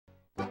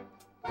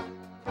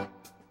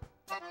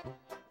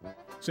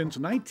Since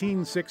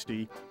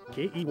 1960,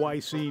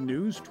 KEYC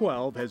News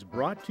 12 has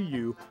brought to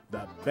you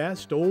the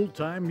best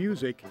old-time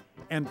music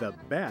and the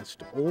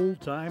best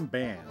old-time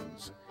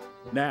bands.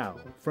 Now,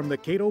 from the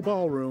Kato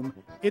Ballroom,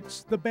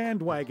 it's the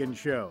Bandwagon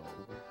Show.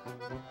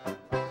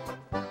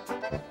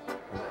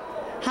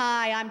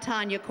 Hi, I'm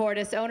Tania,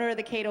 owner of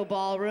the Kato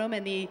Ballroom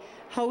and the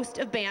host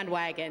of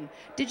Bandwagon.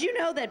 Did you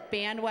know that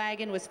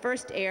Bandwagon was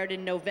first aired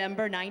in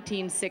November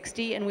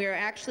 1960, and we are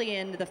actually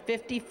in the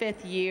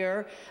 55th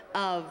year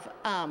of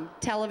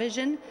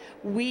television?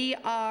 We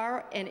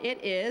are, and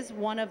it is,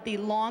 one of the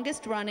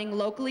longest running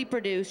locally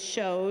produced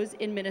shows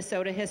in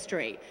Minnesota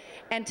history.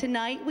 And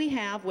tonight we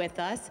have with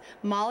us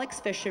Malek's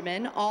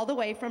Fishermen, all the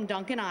way from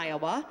Duncan,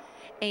 Iowa.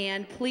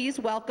 And please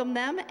welcome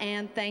them,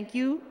 and thank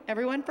you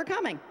everyone for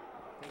coming.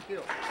 Thank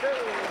you.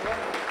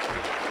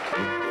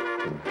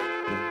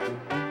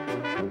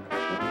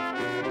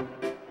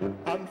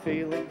 I'm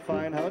feeling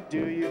fine, how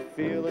do you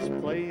feel? Let's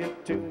play a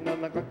tune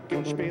on the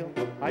glockenspiel.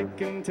 I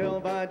can tell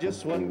by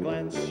just one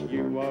glance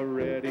you are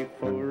ready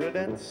for a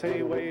dance.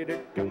 Hey waiter,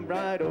 come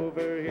right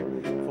over here.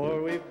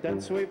 Before we've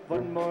danced, we've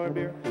one more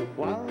beer.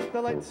 While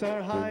the lights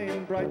are high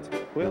and bright,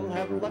 we'll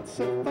have lots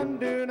of fun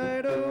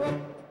tonight. Oh, up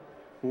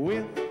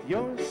with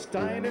your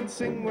style and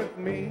sing with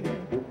me.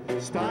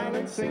 Style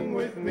and sing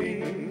with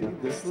me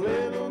this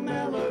little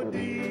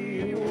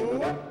melody.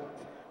 Whoop.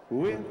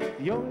 With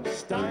your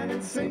style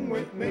and sing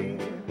with me.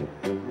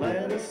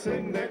 Let us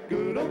sing that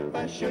good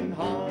old-fashioned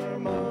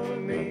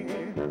harmony.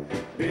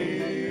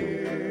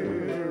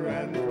 Beer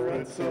and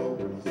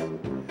pretzels,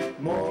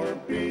 more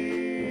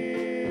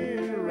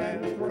beer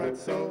and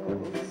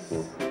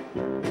pretzels.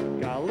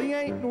 Golly,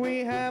 ain't we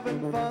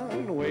having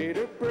fun?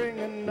 Waiter, bring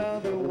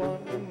another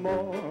one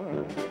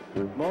more.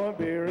 More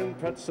beer and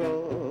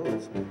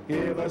pretzels.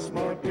 Give us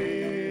more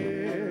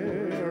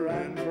beer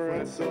and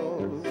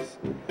pretzels.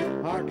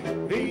 Hark,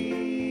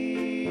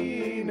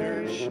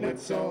 Wiener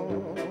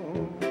Schnitzel.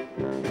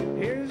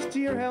 Here's to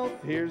your health,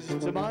 here's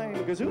to mine.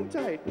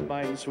 Gesundheit,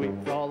 mein sweet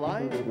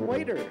Fräulein.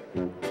 Waiter,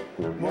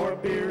 more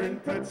beer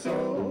and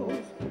pretzels.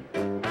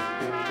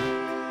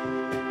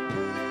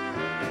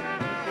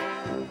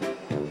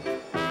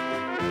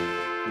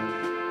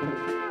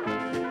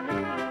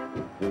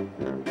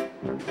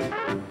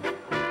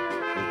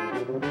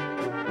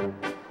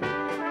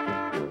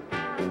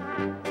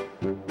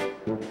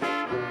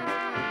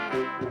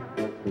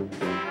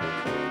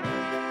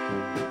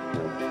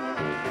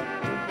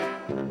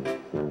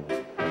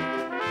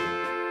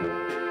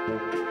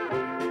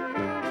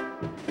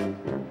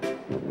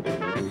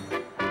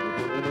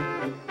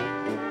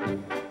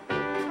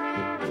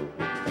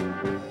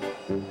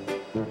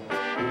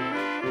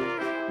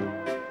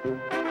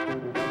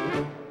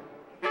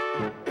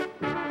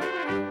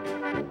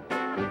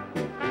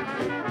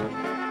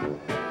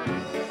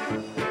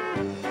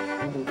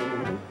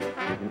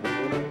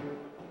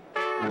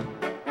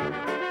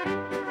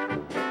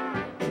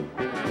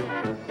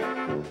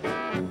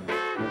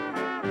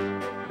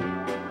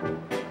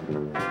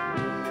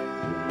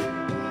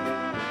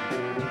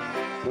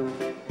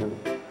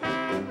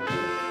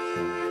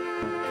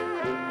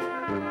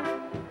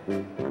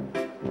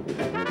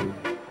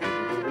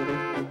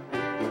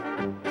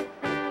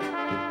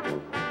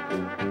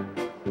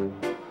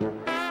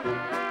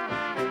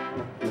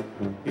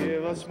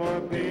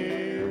 More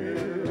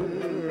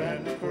beer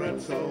and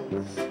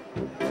pretzels.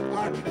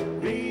 Art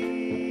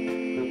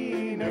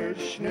Wiener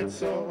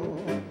Schnitzel.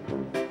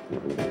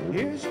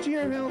 Here's to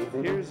your health,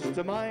 here's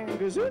to mine.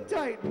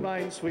 Gesundheit,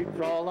 mein sweet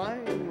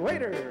Fräulein.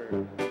 Waiter,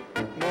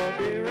 more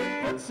beer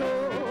and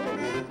pretzels.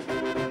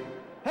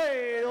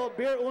 Hey, old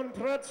beer and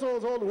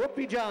pretzels, old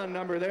Whoopie John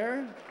number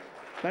there.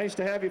 Nice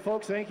to have you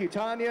folks. Thank you,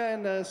 Tania,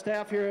 and the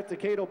staff here at the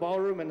Kato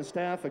Ballroom and the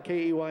staff at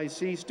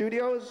KEYC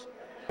Studios.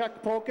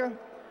 Check Polka.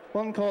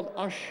 One called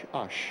Ush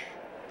Ush.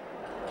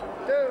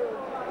 2,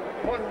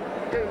 1,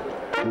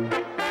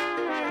 2.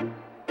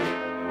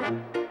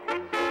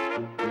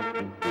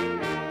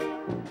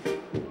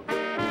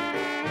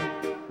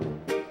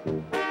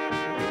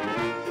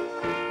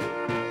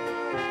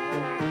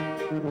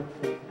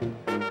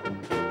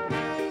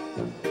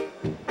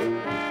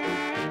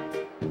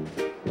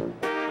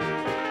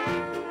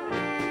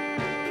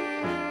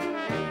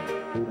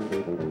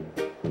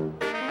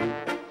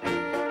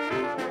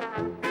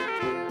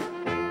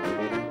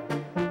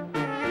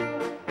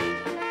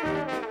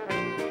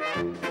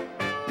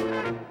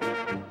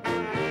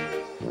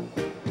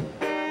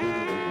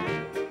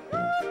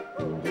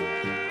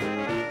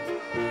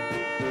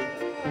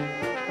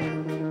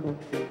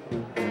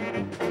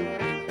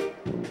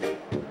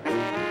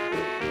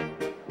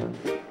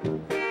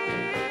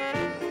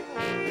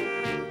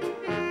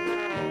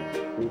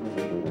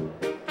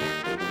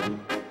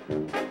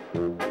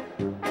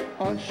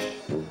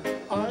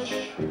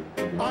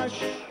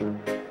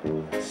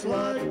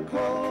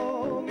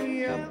 Sladko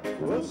mi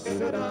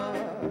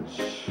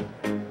posedaš,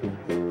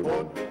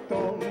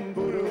 potom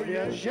budu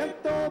věřit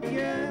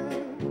tobě,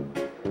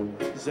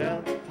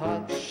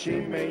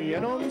 zapatříme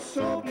jenom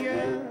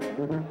sobě.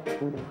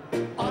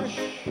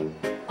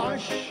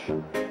 Až,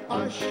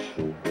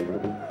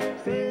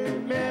 ty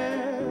mi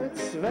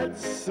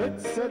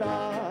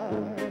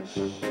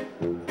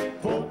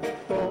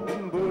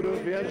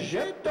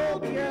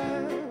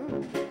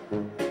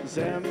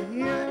sem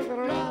je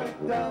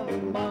rada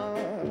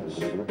masz.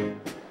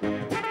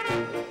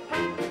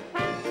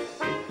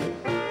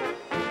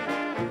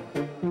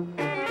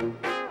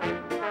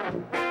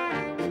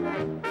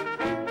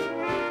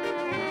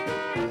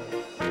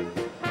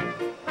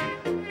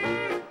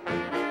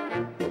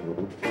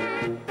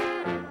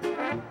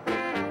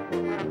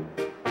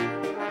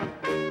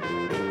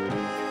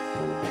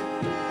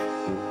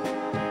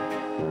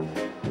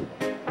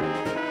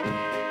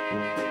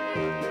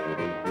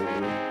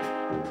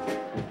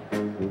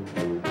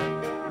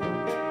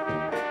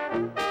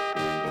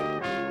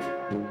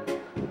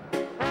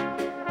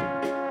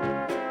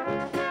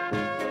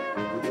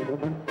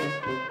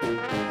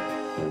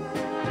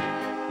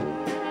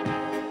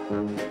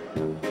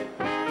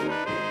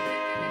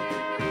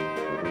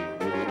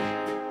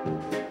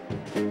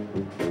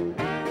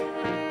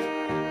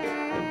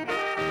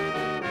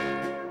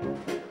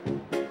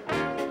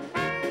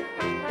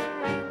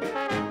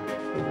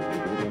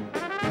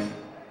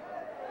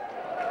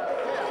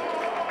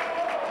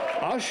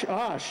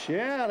 Osh,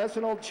 yeah, that's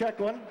an old Czech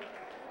one.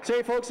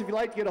 Say, folks, if you'd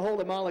like to get a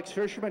hold of Malek's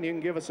Fisherman, you can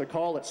give us a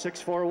call at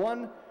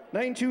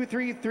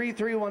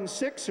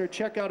 641-923-3316 or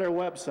check out our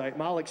website,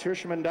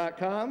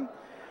 maleksfisherman.com.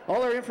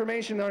 All our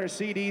information on our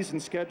CDs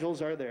and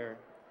schedules are there.